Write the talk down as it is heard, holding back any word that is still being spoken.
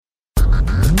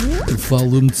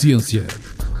Fala-me de Ciência,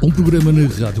 um programa na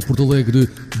Rádio Porto Alegre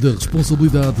da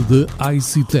responsabilidade da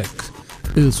ICTech,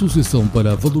 a Associação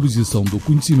para a Valorização do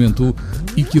Conhecimento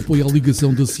e que apoia a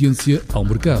ligação da ciência ao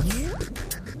mercado.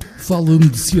 Fala-me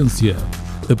de Ciência,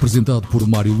 apresentado por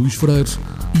Mário Luís Freire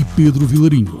e Pedro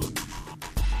Vilarinho.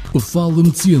 Fala-me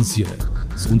de Ciência,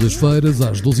 segundas-feiras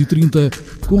às 12h30,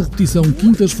 com repetição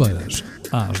quintas-feiras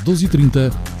às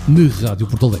 12h30 na Rádio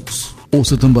Porto Alegre.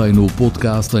 Ouça também no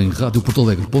podcast em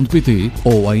radioportoalegre.pt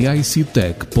ou em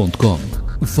ictech.com.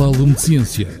 Fala-me de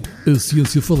Ciência, a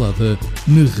ciência falada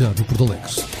na Rádio Porto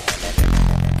Alegre.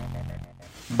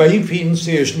 Bem-vindos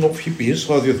a este novo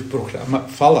episódio do programa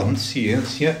Fala-me de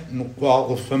Ciência, no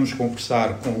qual vamos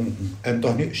conversar com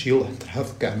António Gil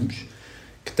Andrade Campos,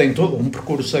 que tem todo um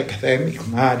percurso académico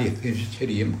na área de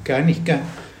Engenharia Mecânica,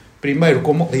 primeiro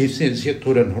com uma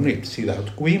licenciatura na Universidade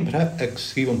de Coimbra, a que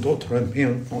seguiu um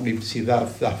doutoramento na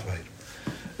Universidade de Aveiro.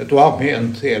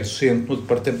 Atualmente é docente no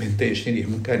Departamento de Engenharia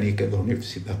Mecânica da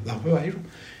Universidade de Aveiro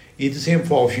e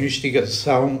desenvolve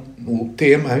investigação no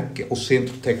tema, que é o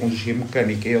Centro de Tecnologia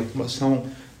Mecânica e Automação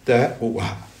da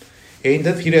UA. É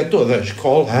ainda diretor da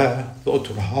Escola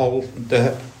Doutoral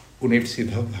da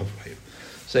Universidade de Aveiro.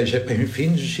 Seja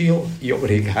bem-vindo, Gil, e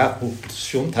obrigado por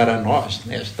se juntar a nós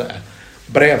nesta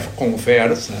breve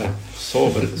conversa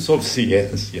sobre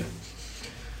ciência.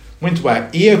 Muito bem,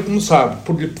 ia começar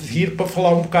por lhe pedir para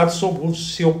falar um bocado sobre o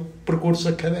seu percurso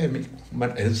académico.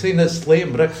 Mas ainda se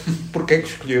lembra porque é que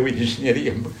escolheu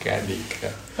Engenharia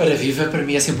Mecânica? Ora viva, para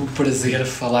mim é sempre um prazer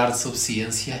falar sobre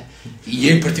ciência e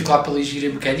em particular pela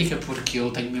Engenharia Mecânica, porque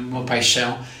eu tenho mesmo uma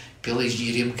paixão pela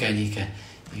Engenharia Mecânica.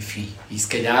 Enfim, e se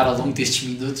calhar ao longo destes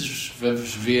minutos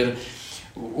vamos ver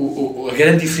a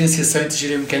grande diferenciação entre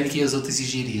engenharia mecânica e as outras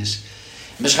engenharias.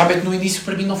 Mas realmente no início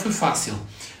para mim não foi fácil,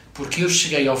 porque eu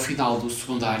cheguei ao final do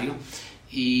secundário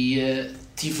e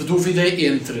tive dúvida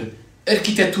entre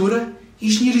arquitetura,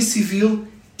 engenharia civil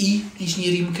e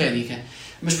engenharia mecânica.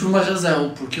 Mas por uma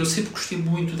razão, porque eu sempre gostei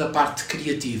muito da parte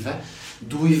criativa,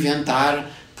 do inventar,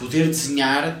 poder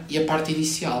desenhar e a parte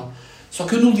inicial. Só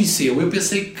que eu no liceu, eu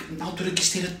pensei que na altura que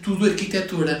isto era tudo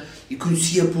arquitetura e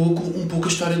conhecia um pouco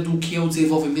a história do que é o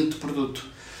desenvolvimento de produto.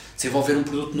 Desenvolver um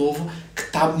produto novo que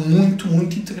está muito,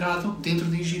 muito integrado dentro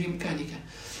da engenharia mecânica.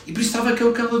 E por isso estava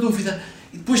aquela dúvida.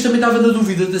 E depois também estava na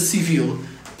dúvida da civil,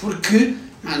 porque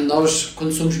nós,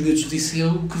 quando somos miúdos de liceu,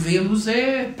 o que vemos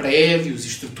é prédios,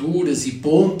 estruturas e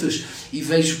pontes, e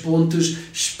vejo pontes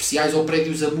especiais ou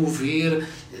prédios a mover.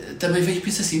 Também vejo e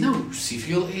penso assim, não, o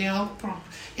civil é algo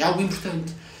próprio. É algo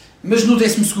importante. Mas no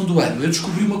 12º ano eu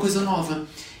descobri uma coisa nova.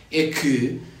 É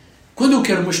que quando eu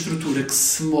quero uma estrutura que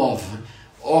se move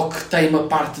ou que tem uma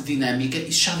parte dinâmica,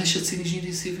 isso já deixa de ser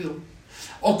engenharia civil.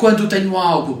 Ou quando eu tenho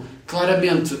algo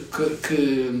claramente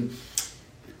que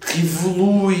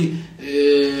evolui,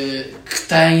 que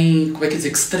tem,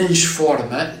 que se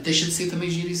transforma, deixa de ser também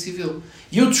engenharia civil.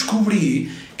 E eu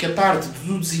descobri que a parte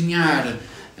do desenhar,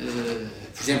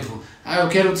 por exemplo, eu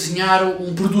quero desenhar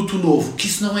um produto novo, que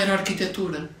isso não era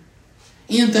arquitetura.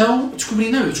 E então eu descobri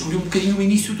um bocadinho o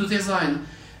início do design.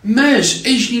 Mas a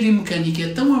engenharia mecânica é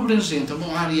tão abrangente, é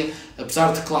uma área,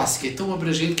 apesar de clássica, é tão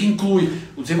abrangente que inclui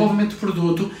o desenvolvimento de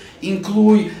produto,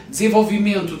 inclui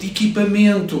desenvolvimento de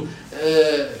equipamento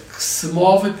que se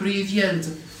move por aí adiante.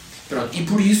 Pronto. E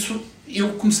por isso eu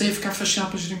comecei a ficar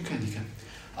fascinado pela engenharia mecânica.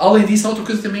 Além disso, há outra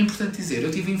coisa também importante dizer.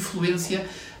 Eu tive influência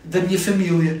da minha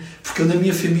família, porque na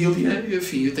minha família,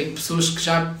 enfim, eu tenho pessoas que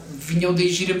já vinham da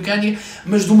engenharia mecânica,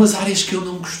 mas de umas áreas que eu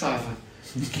não gostava,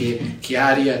 que a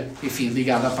área, enfim,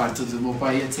 ligada à parte do meu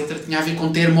pai, etc., tinha a ver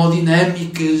com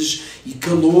termodinâmicas e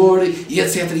calor e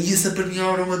etc., e isso para mim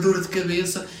era uma dor de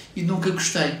cabeça e nunca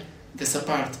gostei dessa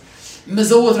parte.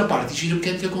 Mas a outra parte, a engenharia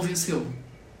mecânica, convenceu-me.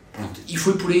 Pronto. E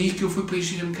foi por aí que eu fui para a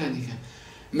engenharia mecânica.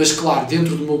 Mas claro,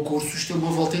 dentro do meu curso isto deu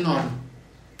uma volta enorme.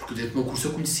 Porque dentro do meu curso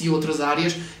eu conhecia outras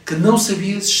áreas que não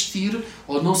sabia existir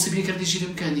ou não sabia que era de engenharia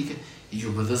mecânica. E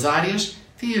uma das áreas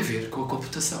tem a ver com a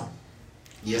computação.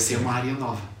 E essa é uma área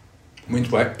nova.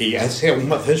 Muito bem. E essa é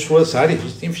uma das suas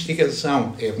áreas de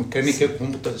investigação. É a mecânica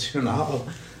computacional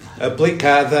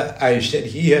aplicada à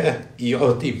engenharia e à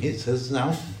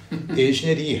otimização da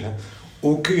engenharia.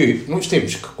 O que, nos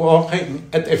tempos que correm,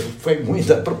 até foi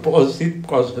muito a propósito por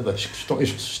causa das questões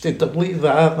de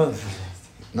sustentabilidade.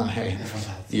 Não é? É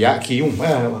verdade. E há aqui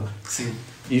uma... Sim.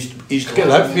 Isto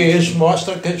cada vez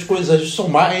mostra que as coisas são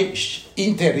mais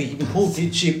inter e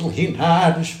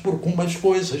multidisciplinares, porque umas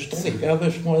coisas estão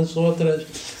ligadas com as outras.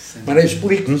 Sim. Mas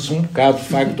explique-nos um bocado, de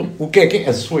facto, o que é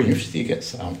a sua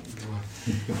investigação.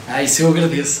 Isso eu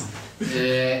agradeço.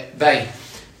 Bem,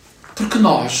 porque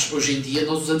nós, hoje em dia,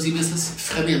 nós usamos imensas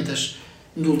ferramentas.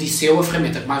 no liceu a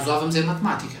ferramenta que mais usávamos é a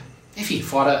matemática. Enfim,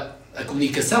 fora a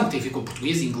comunicação, que tem a ver com o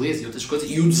português, inglês e outras coisas,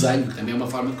 e o desenho, que também é uma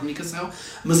forma de comunicação,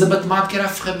 mas a matemática era a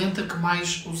ferramenta que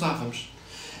mais usávamos.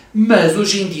 Mas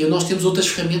hoje em dia nós temos outras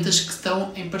ferramentas que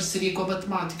estão em parceria com a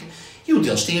matemática. E um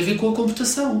deles tem a ver com a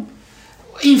computação.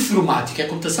 A informática, a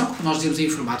computação, porque nós dizemos a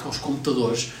informática, os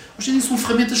computadores, hoje em dia são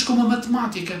ferramentas como a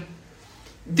matemática.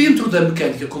 Dentro da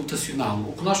mecânica computacional,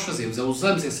 o que nós fazemos é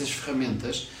usamos essas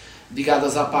ferramentas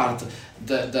ligadas à parte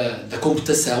da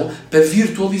computação para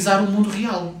virtualizar o mundo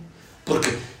real.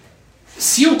 Porque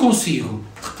se eu consigo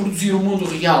reproduzir o mundo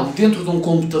real dentro de um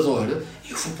computador,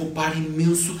 eu vou poupar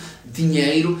imenso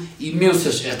dinheiro,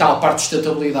 imensas, a tal parte de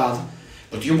sustentabilidade.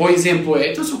 E um bom exemplo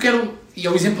é, então se eu quero, e é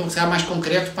o exemplo que será mais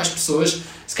concreto para as pessoas,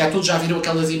 se calhar todos já viram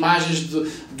aquelas imagens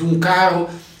de um carro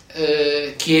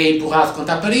que é empurrado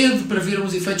contra a parede para ver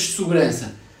os efeitos de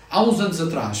segurança. Há uns anos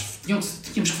atrás,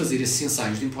 tínhamos que fazer esses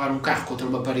ensaios de empurrar um carro contra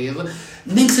uma parede,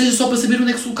 nem que seja só para saber onde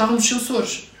é que se colocavam os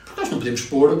sensores. Porque nós não podemos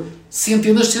pôr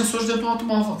centenas de sensores dentro de um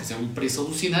automóvel, que é um preço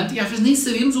alucinante e às vezes nem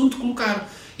sabemos onde colocar.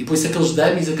 E depois aqueles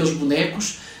dummies, aqueles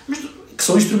bonecos, que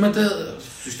são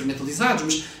instrumentalizados,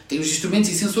 mas têm os instrumentos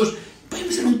e sensores. Bem,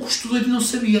 mas era um custo doido e não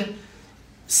sabia.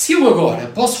 Se eu agora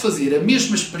posso fazer a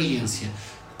mesma experiência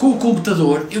com o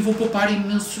computador, eu vou poupar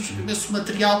imenso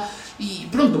material e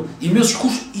pronto, imensos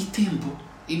custos e tempo.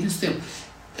 Imenso tempo.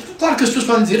 Claro que as pessoas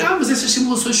podem dizer, mas essas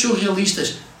simulações são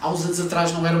realistas. Há uns anos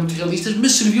atrás não eram muito realistas,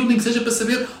 mas serviam nem que seja para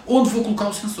saber onde vou colocar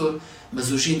o sensor.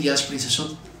 Mas hoje em dia as experiências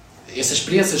são... Essas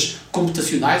experiências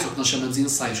computacionais, ou que nós chamamos de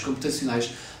ensaios computacionais,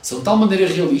 são de tal maneira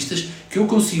realistas que eu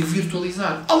consigo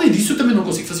virtualizar. Além disso, eu também não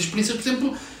consigo fazer experiências, por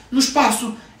exemplo, no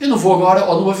espaço. Eu não vou agora,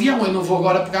 ou no avião, eu não vou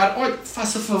agora pegar, olha,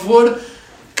 faça favor,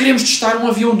 queremos testar um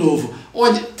avião novo.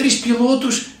 Olha, 3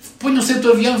 pilotos, ponham-se dentro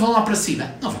do avião e vão lá para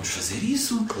cima. Não vamos fazer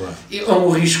isso. Claro. É um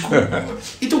risco.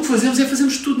 Então o que fazemos é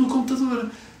fazermos tudo no computador.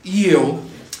 E eu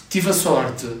tive a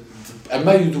sorte, a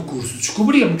meio do curso,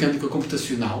 descobri a mecânica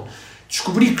computacional,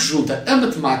 descobri que junta a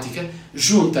matemática,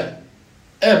 junta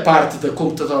a parte dos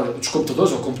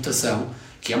computadores, ou computação,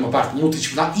 que é uma parte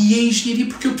multidisciplinar, e a engenharia,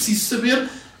 porque eu preciso saber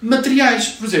materiais.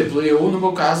 Por exemplo, no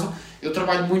meu caso, eu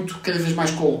trabalho muito, cada vez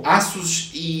mais, com aços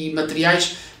e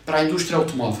materiais para a indústria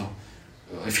automóvel.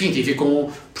 Enfim, tem a ver com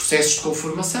processos de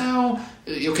conformação.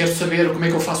 Eu quero saber como é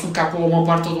que eu faço um capô ou uma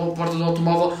porta do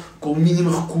automóvel com o mínimo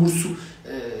recurso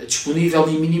disponível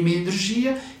e mínima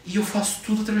energia, e eu faço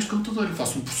tudo através do computador. Eu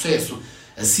faço um processo,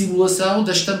 a simulação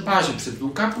da estampagem, por exemplo, de um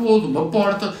capô, de uma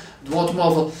porta, de um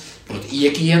automóvel. Pronto. E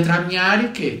aqui entra a minha área,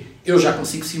 que é, eu já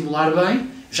consigo simular bem,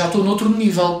 já estou noutro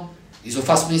nível. E se eu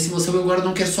faço bem a simulação, eu agora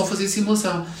não quero só fazer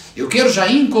simulação. Eu quero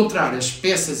já encontrar as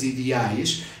peças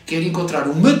ideais, quero encontrar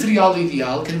o material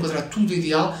ideal, quero encontrar tudo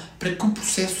ideal para que o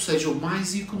processo seja o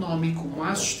mais económico, o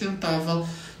mais sustentável,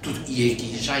 tudo. E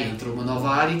aqui já entra uma nova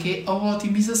área, que é a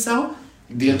otimização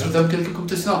dentro da mecânica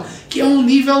computacional, que é um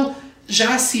nível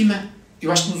já acima.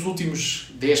 Eu acho que nos últimos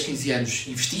 10, 15 anos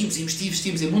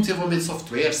investimos em muito desenvolvimento de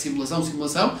software,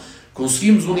 simulação,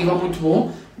 conseguimos um nível muito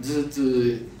bom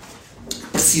de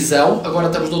precisão. Agora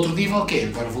estamos no outro nível, que é,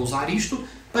 agora vou usar isto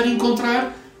para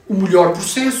encontrar o melhor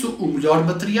processo, o melhor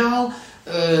material,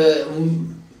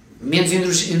 menos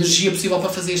energia possível para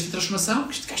fazer esta transformação,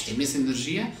 que isto gasta imensa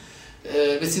energia,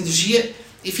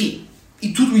 enfim, e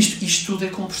tudo isto tudo é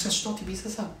com processos de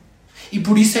otimização. E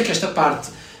por isso é que esta parte,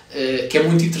 que é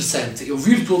muito interessante, eu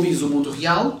virtualizo o mundo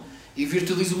real, e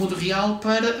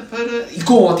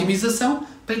com a otimização,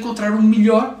 para encontrar o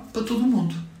melhor para todo o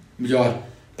mundo. Melhor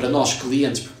para nós,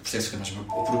 clientes, porque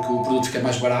o produto fica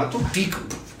mais barato.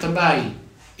 Também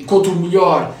encontro o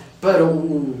melhor para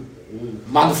o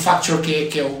manufacturer,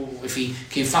 que é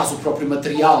quem faz o próprio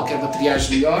material, quer materiais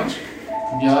melhores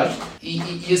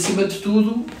e acima de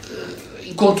tudo,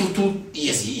 encontro tudo.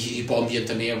 E para o ambiente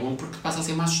também é bom, porque passa a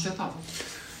ser mais sustentável.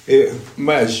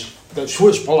 Mas, das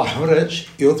suas palavras,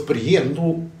 eu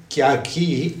depreendo que há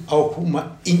aqui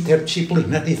alguma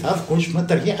interdisciplinaridade com os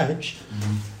materiais.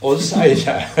 Ou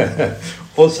seja,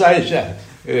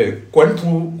 quanto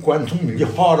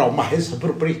melhor ou mais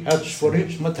apropriados forem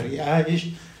os materiais,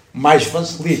 mais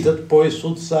facilita depois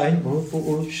o desenho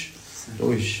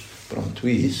dos pronto,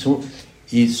 isso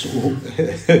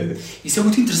é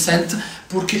muito interessante,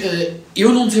 porque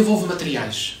eu não desenvolvo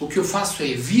materiais. O que eu faço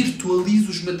é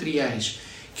virtualizo os materiais.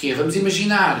 Que é, vamos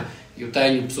imaginar, eu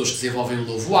tenho pessoas que desenvolvem um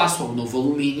novo aço ou um novo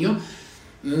alumínio,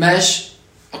 mas,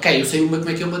 eu sei como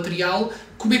é que é o material,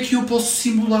 como é que eu posso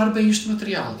simular bem este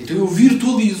material? Então eu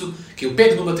virtualizo, que eu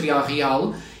pego no material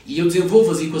real e eu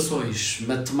desenvolvo as equações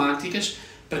matemáticas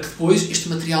para que depois este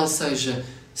material seja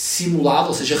simulado,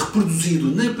 ou seja,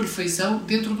 reproduzido na perfeição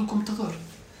dentro do computador.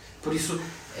 Por isso,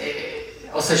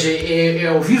 Ou seja,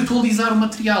 é o virtualizar o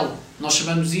material. Nós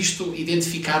chamamos isto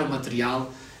identificar o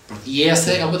material. E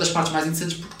essa é uma das partes mais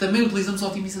interessantes porque também utilizamos a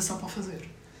otimização para o fazer.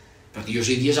 E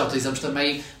hoje em dia já utilizamos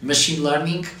também machine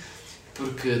learning,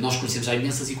 porque nós conhecemos já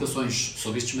imensas equações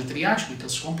sobre estes materiais, como é que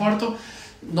eles se comportam.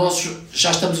 Nós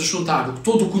já estamos a juntar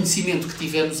todo o conhecimento que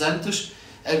tivemos antes,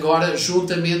 agora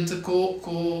juntamente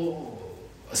com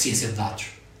a ciência de dados.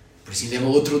 Por isso ainda é um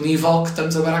outro nível que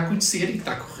estamos agora a conhecer e que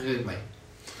está a correr bem.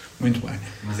 Muito bem.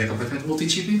 Mas é completamente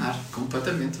multidisciplinar,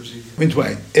 completamente hoje em dia. Muito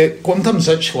bem. Como estamos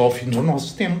a chegar ao fim do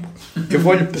nosso tempo, eu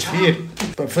vou-lhe pedir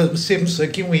para fazermos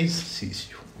aqui um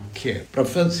exercício, que é para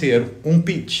fazer um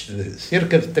pitch de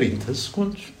cerca de 30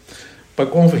 segundos para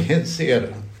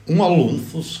convencer um aluno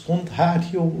do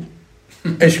secundário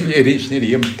a escolher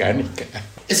engenharia mecânica.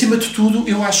 Acima de tudo,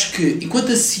 eu acho que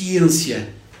enquanto a ciência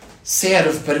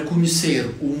serve para conhecer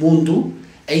o mundo,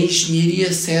 a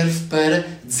engenharia serve para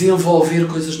desenvolver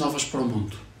coisas novas para o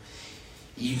mundo.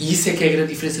 E isso é que é a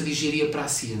grande diferença de engenharia para a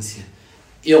ciência.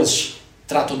 Eles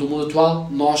tratam do mundo atual,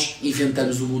 nós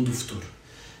inventamos o mundo do futuro.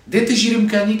 Dentro da engenharia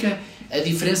mecânica, a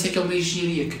diferença é que é uma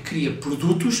engenharia que cria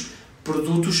produtos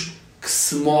que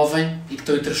se movem e que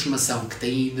estão em transformação, que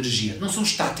têm energia. Não são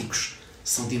estáticos,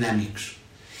 são dinâmicos.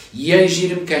 E a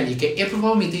engenharia mecânica é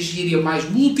provavelmente a engenharia mais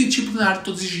multidisciplinar de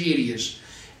todas as engenharias.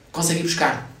 Conseguem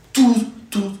buscar tudo.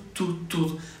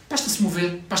 Basta se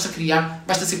mover, basta criar,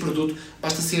 basta ser produto,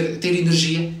 basta ter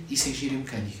energia. Isso é engenharia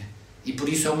mecânica. E por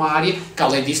isso é uma área que,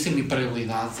 além disso, tem uma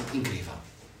empregabilidade incrível.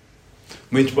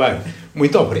 Muito bem.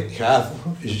 Muito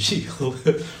obrigado, Gil.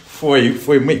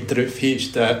 Foi uma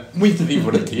entrevista muito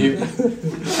divertida.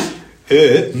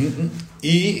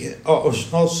 E aos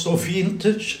nossos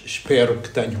ouvintes, espero que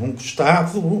tenham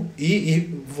gostado e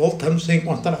voltamos a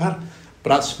encontrar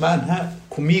para a semana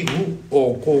comigo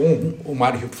ou com o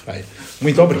Mário Ferreira.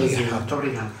 Muito obrigado. Muito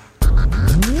obrigado.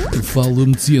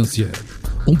 Fala-me de Ciência,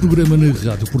 um programa na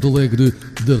Rádio Porto Alegre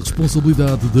da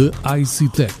responsabilidade da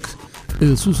ICTech,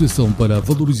 a Associação para a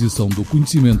Valorização do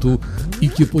Conhecimento e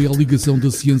que apoia a ligação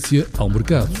da ciência ao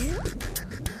mercado.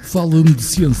 Fala-me de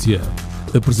Ciência,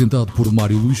 apresentado por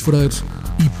Mário Luís Freire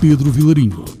e Pedro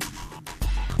Vilarinho.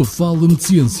 Fala-me de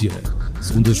Ciência,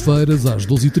 segundas-feiras às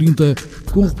 12h30,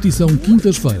 com repetição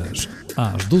quintas-feiras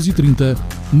às 12h30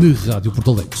 na Rádio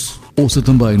Porto Alegre. Ouça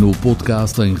também no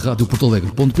podcast em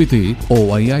radioportalegre.pt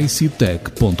ou em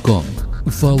ictech.com.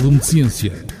 Fala-me de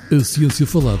Ciência, a ciência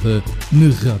falada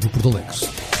na Rádio Porto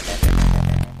Alegre.